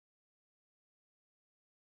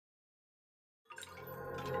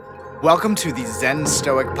Welcome to the Zen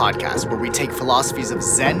Stoic podcast, where we take philosophies of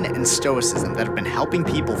Zen and Stoicism that have been helping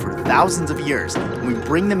people for thousands of years, and we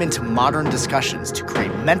bring them into modern discussions to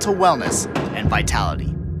create mental wellness and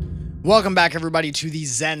vitality. Welcome back, everybody, to the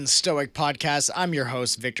Zen Stoic podcast. I'm your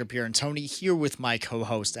host, Victor Pierantoni, here with my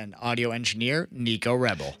co-host and audio engineer, Nico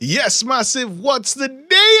Rebel. Yes, Massive, what's the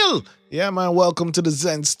deal? Yeah, man, welcome to the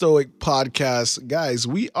Zen Stoic podcast. Guys,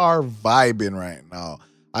 we are vibing right now.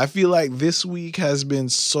 I feel like this week has been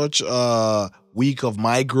such a week of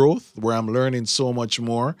my growth where I'm learning so much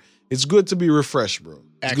more. It's good to be refreshed, bro.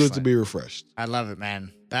 It's good to be refreshed. I love it,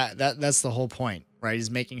 man. That's the whole point, right? Is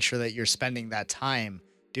making sure that you're spending that time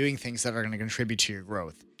doing things that are going to contribute to your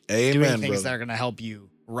growth. Amen, doing things brother. that are going to help you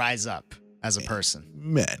rise up as a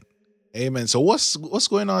person. Amen. So what's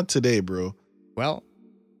going on today, bro? Well,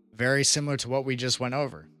 very similar to what we just went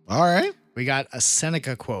over. All right. We got a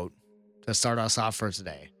Seneca quote to start us off for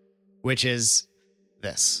today, which is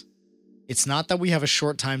this. It's not that we have a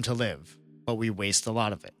short time to live, but we waste a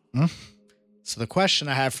lot of it. So the question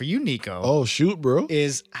I have for you, Nico. Oh, shoot, bro.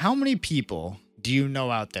 Is how many people do you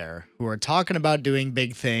know out there who are talking about doing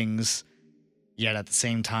big things, yet at the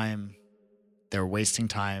same time, they're wasting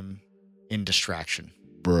time in distraction?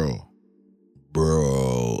 Bro.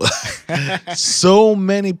 So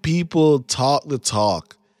many people talk the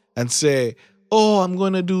talk and say, oh, I'm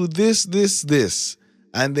going to do this,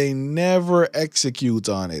 and they never execute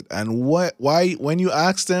on it. And why, when you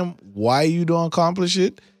ask them why you don't accomplish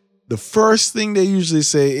it, the first thing they usually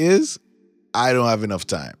say is, I don't have enough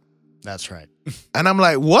time. That's right. And I'm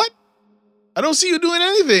like, what? I don't see you doing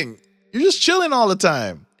anything. You're just chilling all the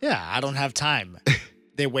time. Yeah, I don't have time.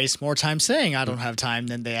 They waste more time saying I don't have time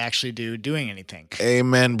than they actually do doing anything.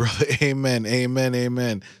 Amen, brother.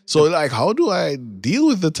 Amen. So, like, how do I deal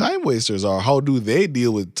with the time wasters, or how do they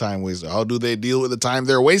deal with time wasters? How do they deal with the time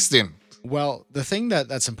they're wasting? Well, the thing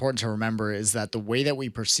that's important to remember is that the way that we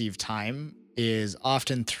perceive time is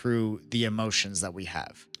often through the emotions that we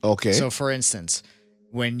have. Okay. So, for instance,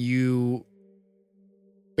 when you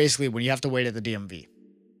have to wait at the DMV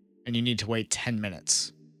and you need to wait 10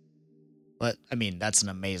 minutes. But, I mean, that's an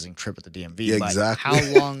amazing trip at the DMV. Yeah, exactly. But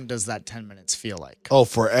how long does that 10 minutes feel like? Oh,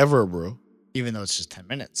 forever, bro. Even though it's just 10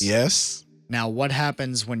 minutes. Yes. Now, what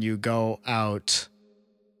happens when you go out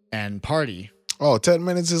and party? Oh, 10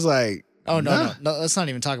 minutes is like... Oh, no. Let's not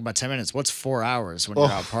even talk about 10 minutes. What's 4 hours when you're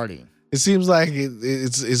out partying? It seems like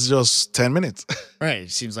it's just 10 minutes. Right.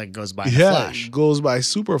 It seems like it goes by in a flash. It goes by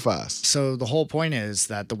super fast. So the whole point is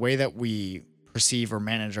that the way that we perceive or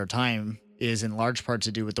manage our time is in large part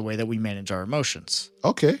to do with the way that we manage our emotions.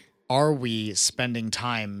 Okay. Are we spending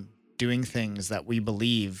time doing things that we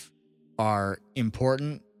believe are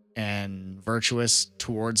important and virtuous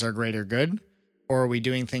towards our greater good? Or are we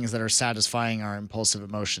doing things that are satisfying our impulsive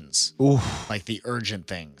emotions? Ooh. Like the urgent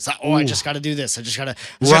things. I just got to do this. I just got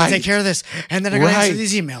to take care of this. And then I got to answer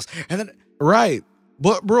these emails. And then... Right.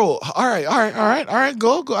 But, bro, all right.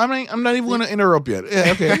 Go. I mean, I'm not even going to interrupt yet.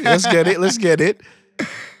 Yeah, okay. Let's get it.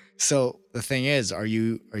 So the thing is, are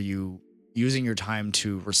you using your time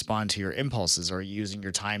to respond to your impulses, or are you using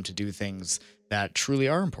your time to do things that truly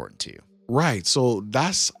are important to you? Right. So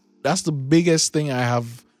that's the biggest thing I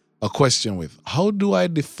have a question with. How do I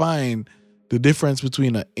define the difference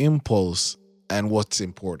between an impulse and what's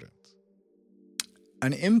important?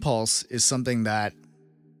 An impulse is something that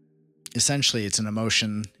essentially it's an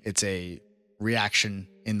emotion, it's a reaction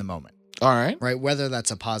in the moment. All right. Right. Whether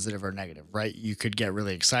that's a positive or negative, right? You could get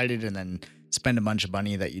really excited and then spend a bunch of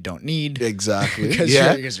money that you don't need. Exactly.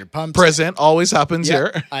 because you're pumped. Present always happens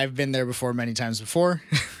here. I've been there before, many times before.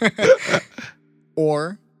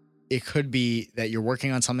 Or it could be that you're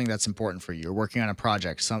working on something that's important for you. You're working on a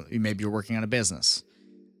project. Maybe you're working on a business.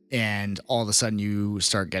 And all of a sudden you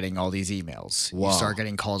start getting all these emails. Wow. You start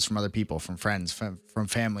getting calls from other people, from friends, from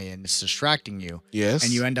family, and it's distracting you. Yes.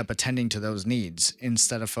 And you end up attending to those needs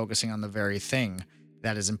instead of focusing on the very thing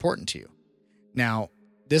that is important to you. Now,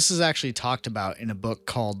 this is actually talked about in a book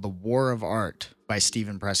called The War of Art by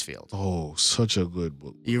Steven Pressfield. Oh, such a good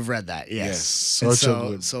book. You've read that, yes. Such a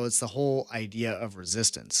good book. So it's the whole idea of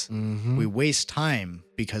resistance. Mm-hmm. We waste time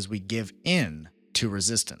because we give in to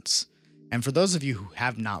resistance. And for those of you who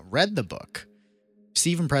have not read the book,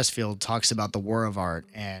 Steven Pressfield talks about the war of art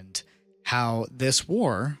and how this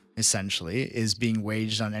war, essentially, is being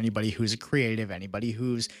waged on anybody who's a creative, anybody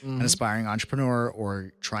who's an aspiring entrepreneur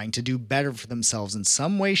or trying to do better for themselves in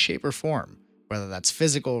some way, shape, or form, whether that's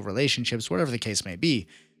physical, relationships, whatever the case may be.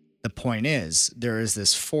 The point is, there is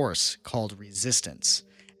this force called resistance.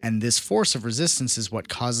 And this force of resistance is what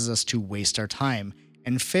causes us to waste our time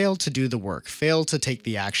and fail to do the work, fail to take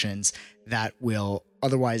the actions that will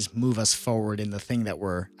otherwise move us forward in the thing that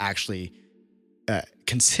we're actually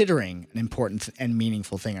considering an important and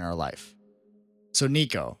meaningful thing in our life. So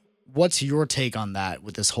Nico, what's your take on that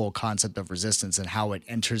with this whole concept of resistance and how it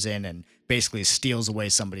enters in and basically steals away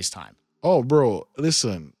somebody's time? Oh, bro,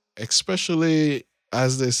 listen, especially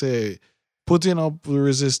as they say, putting up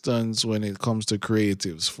resistance when it comes to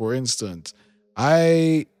creatives. For instance,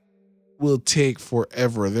 I will take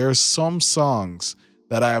forever. There are some songs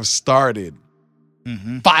that I have started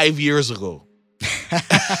 5 years ago.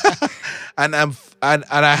 and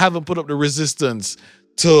I haven't put up the resistance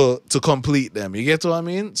to complete them. You get what I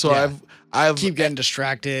mean? So I've keep getting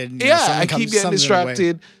distracted. I keep getting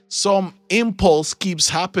distracted. Some impulse keeps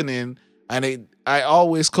happening, and I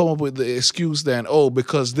always come up with the excuse then,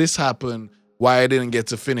 because this happened, why I didn't get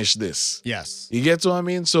to finish this. Yes. You get what I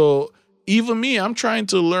mean? So even me, I'm trying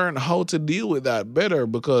to learn how to deal with that better,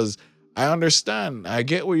 because I understand. I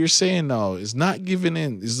get what you're saying now. It's not giving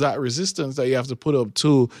in. It's that resistance that you have to put up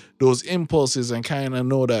to those impulses and kind of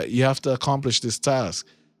know that you have to accomplish this task.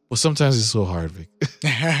 But sometimes it's so hard, Vic.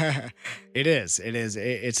 It is.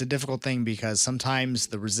 It's a difficult thing because sometimes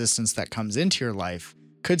the resistance that comes into your life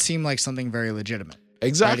could seem like something very legitimate.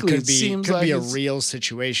 Exactly. Right? It could be a real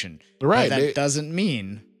situation. Right. But that doesn't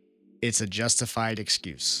mean it's a justified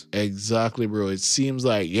excuse. Exactly, bro. It seems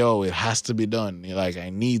like, it has to be done. You're like, I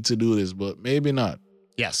need to do this, but maybe not.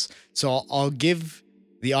 Yes. So I'll give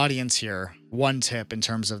the audience here one tip in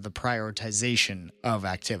terms of the prioritization of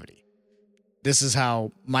activity. This is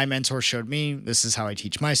how my mentor showed me. This is how I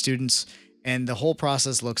teach my students. And the whole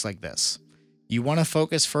process looks like this. You want to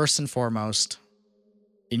focus first and foremost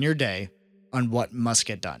in your day on what must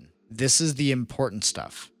get done. This is the important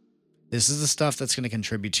stuff. This is the stuff that's going to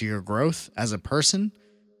contribute to your growth as a person,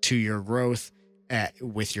 to your growth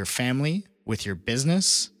with your family, with your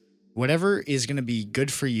business, whatever is going to be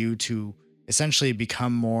good for you to essentially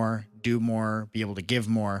become more, do more, be able to give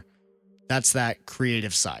more. That's that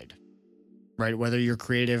creative side, right? Whether your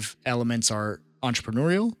creative elements are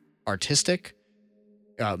entrepreneurial, artistic,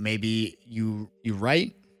 maybe you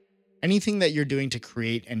write, anything that you're doing to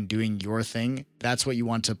create and doing your thing, that's what you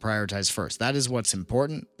want to prioritize first. That is what's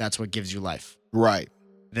important. That's what gives you life. Right.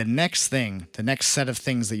 The next set of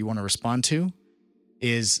things that you want to respond to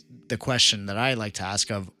is the question that I like to ask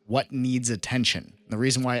of what needs attention. The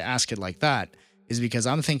reason why I ask it like that is because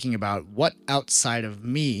I'm thinking about what outside of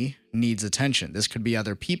me needs attention. This could be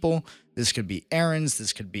other people. This could be errands.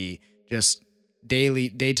 This could be just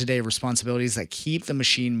day-to-day responsibilities that keep the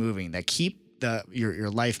machine moving, that keep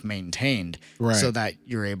your life maintained, right, so that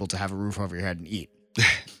you're able to have a roof over your head and eat.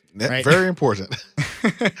 Right? Very important.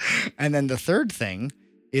 And then the third thing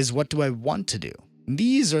is, what do I want to do?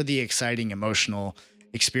 These are the exciting emotional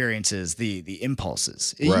experiences, the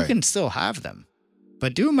impulses. Right. You can still have them,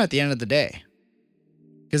 but do them at the end of the day.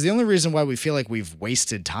 Because the only reason why we feel like we've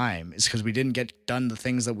wasted time is because we didn't get done the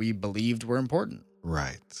things that we believed were important.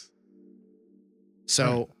 Right.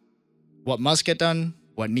 So what must get done,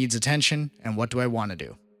 what needs attention, and what do I want to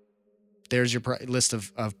do? There's your list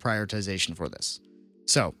of prioritization for this.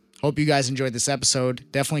 So hope you guys enjoyed this episode.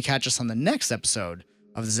 Definitely catch us on the next episode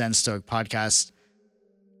of the Zen Stoic podcast.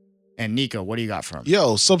 And Nico, what do you got for him?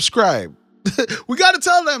 Yo, subscribe. We got to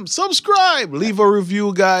tell them, subscribe. Leave a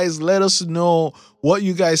review, guys. Let us know what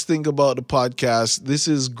you guys think about the podcast. This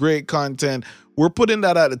is great content. We're putting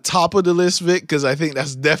that at the top of the list, Vic, because I think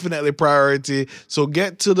that's definitely priority. So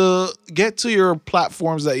get to your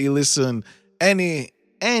platforms that you listen any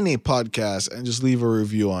podcast and just leave a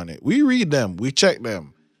review on it. We read them, we check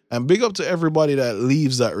them, and big up to everybody that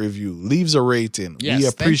leaves that review, leaves a rating. Yes, we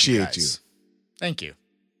appreciate you. Thank you.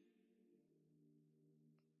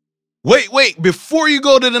 Wait, before you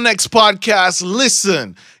go to the next podcast,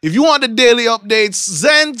 listen. If you want the daily updates,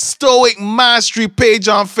 Zen Stoic Mastery page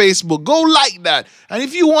on Facebook. Go like that. And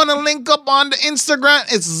if you want to link up on the Instagram,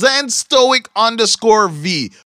 it's Zen Stoic _V.